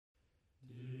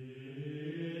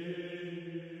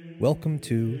Welcome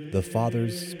to The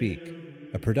Fathers Speak,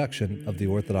 a production of the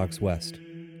Orthodox West.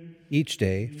 Each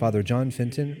day, Father John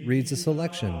Fenton reads a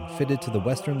selection fitted to the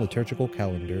Western liturgical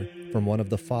calendar from one of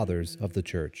the Fathers of the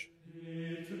Church.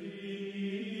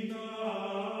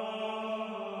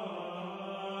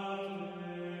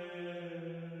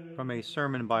 From a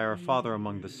sermon by our Father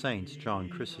among the Saints, John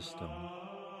Chrysostom.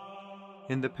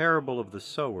 In the parable of the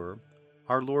sower,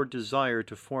 our Lord desired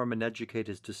to form and educate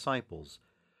his disciples,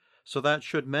 so that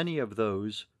should many of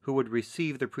those who would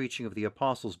receive the preaching of the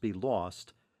apostles be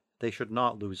lost, they should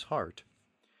not lose heart.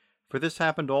 For this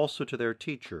happened also to their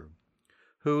teacher,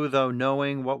 who, though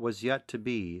knowing what was yet to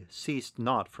be, ceased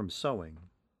not from sowing.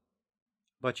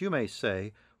 But you may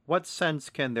say, what sense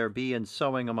can there be in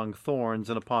sowing among thorns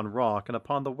and upon rock and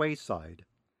upon the wayside?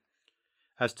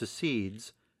 As to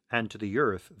seeds and to the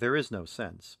earth there is no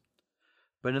sense,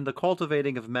 but in the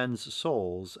cultivating of men's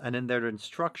souls and in their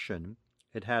instruction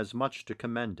it has much to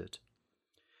commend it.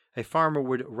 A farmer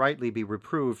would rightly be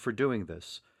reproved for doing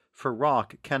this, for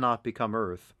rock cannot become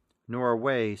earth, nor a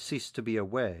way cease to be a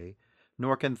way,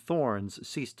 nor can thorns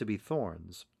cease to be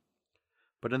thorns.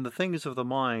 But in the things of the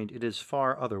mind it is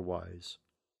far otherwise.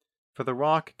 For the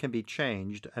rock can be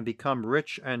changed and become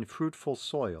rich and fruitful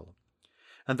soil,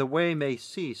 and the way may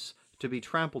cease to be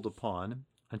trampled upon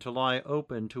and to lie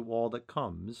open to all that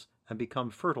comes and become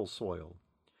fertile soil.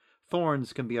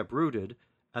 Thorns can be uprooted,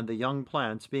 and the young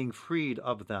plants, being freed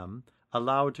of them,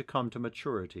 allowed to come to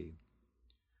maturity.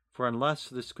 For unless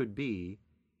this could be,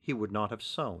 he would not have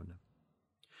sown.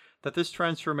 That this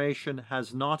transformation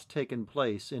has not taken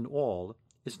place in all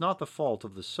is not the fault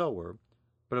of the sower,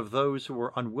 but of those who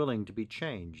were unwilling to be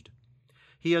changed.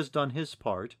 He has done his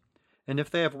part, and if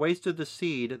they have wasted the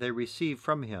seed they receive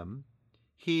from him,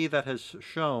 he that has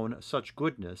shown such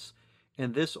goodness,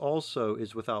 in this also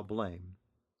is without blame.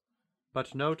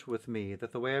 But note with me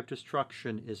that the way of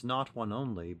destruction is not one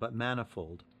only, but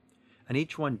manifold, and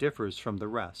each one differs from the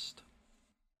rest.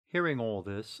 Hearing all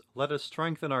this, let us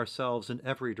strengthen ourselves in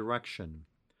every direction,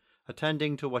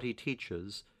 attending to what he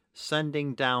teaches,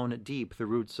 sending down deep the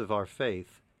roots of our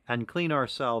faith, and clean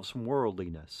ourselves from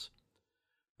worldliness.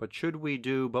 But should we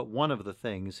do but one of the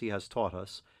things he has taught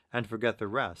us, and forget the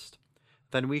rest,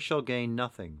 then we shall gain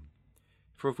nothing.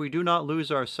 For if we do not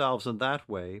lose ourselves in that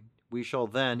way, we shall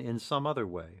then in some other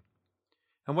way.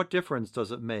 And what difference does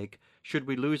it make, should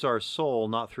we lose our soul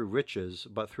not through riches,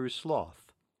 but through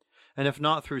sloth? And if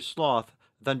not through sloth,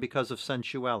 then because of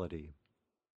sensuality.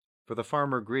 For the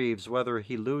farmer grieves whether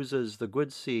he loses the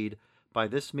good seed by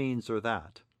this means or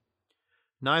that.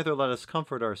 Neither let us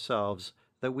comfort ourselves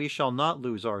that we shall not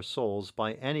lose our souls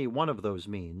by any one of those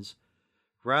means.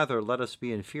 Rather let us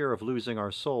be in fear of losing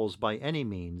our souls by any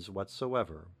means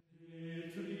whatsoever.